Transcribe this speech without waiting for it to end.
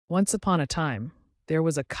Once upon a time, there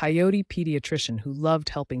was a coyote pediatrician who loved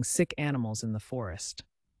helping sick animals in the forest.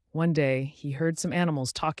 One day, he heard some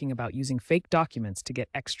animals talking about using fake documents to get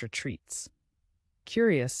extra treats.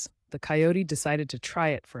 Curious, the coyote decided to try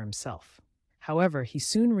it for himself. However, he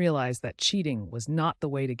soon realized that cheating was not the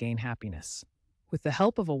way to gain happiness. With the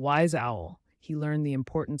help of a wise owl, he learned the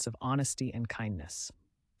importance of honesty and kindness.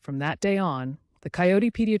 From that day on, the coyote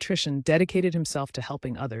pediatrician dedicated himself to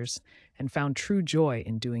helping others and found true joy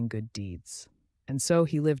in doing good deeds. And so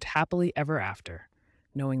he lived happily ever after,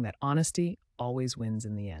 knowing that honesty always wins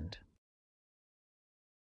in the end.